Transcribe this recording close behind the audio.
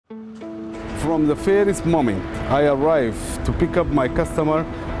From the first moment I arrive to pick up my customer,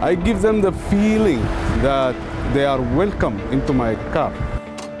 I give them the feeling that they are welcome into my car.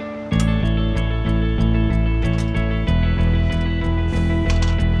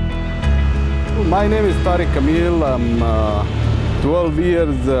 My name is Tarig Kamill. I'm 12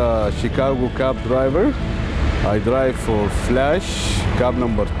 years Chicago cab driver. I drive for Flash, cab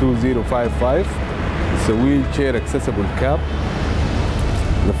number 2055. It's a wheelchair accessible cab.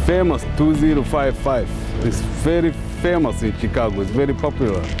 The famous 2055 is very famous in Chicago. It's very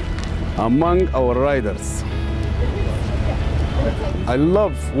popular among our riders. I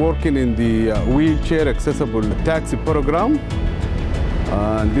love working in the wheelchair accessible taxi program.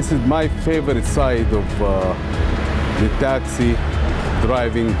 This is my favorite side of the taxi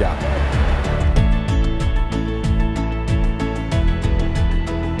driving job.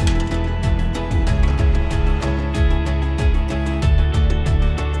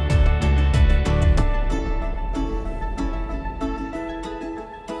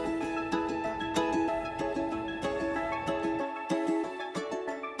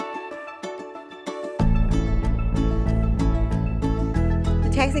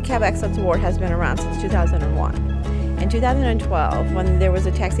 The Taxicab Excellence Award has been around since 2001. In 2012, when there was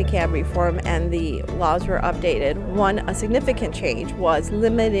a taxicab reform and the laws were updated, a significant change was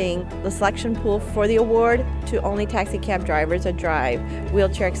limiting the selection pool for the award to only taxicab drivers that drive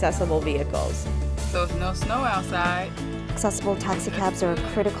wheelchair accessible vehicles. So it's no snow outside. Accessible taxicabs are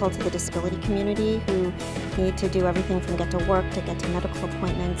critical to the disability community who need to do everything from get to work to get to medical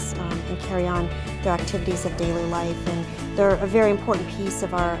appointments and carry on their activities of daily life. And they're a very important piece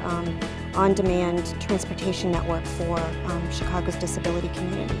of our on-demand transportation network for Chicago's disability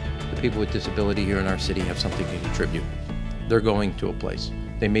community. The people with disability here in our city have something to contribute. They're going to a place.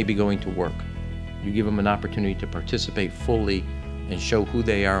 They may be going to work. You give them an opportunity to participate fully and show who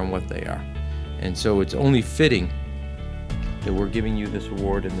they are and what they are. And so it's only fitting that we're giving you this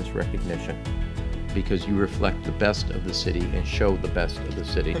award and this recognition because you reflect the best of the city and show the best of the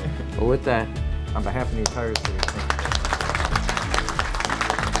city. But with that, on behalf of the entire city, thank you.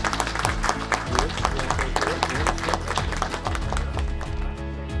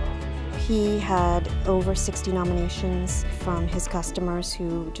 He had over 60 nominations from his customers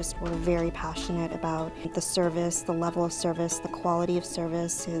who just were very passionate about the service, the level of service, the quality of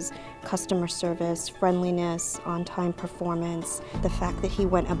service, his customer service, friendliness, on-time performance, the fact that he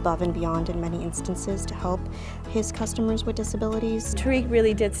went above and beyond in many instances to help his customers with disabilities. Tarig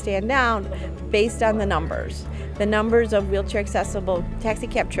really did stand out based on the numbers of wheelchair accessible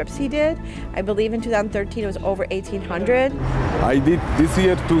taxicab trips he did. I believe in 2013 it was over 1,800. I did this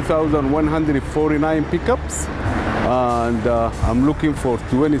year 2,149 pickups, and I'm looking for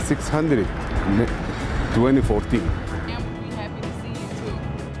 2,600 in 2014. And we'll be happy to see you too.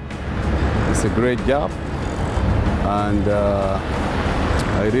 It's a great job, and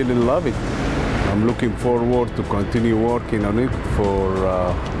I really love it. I'm looking forward to continue working on it for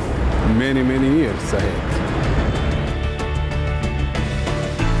many, many years ahead.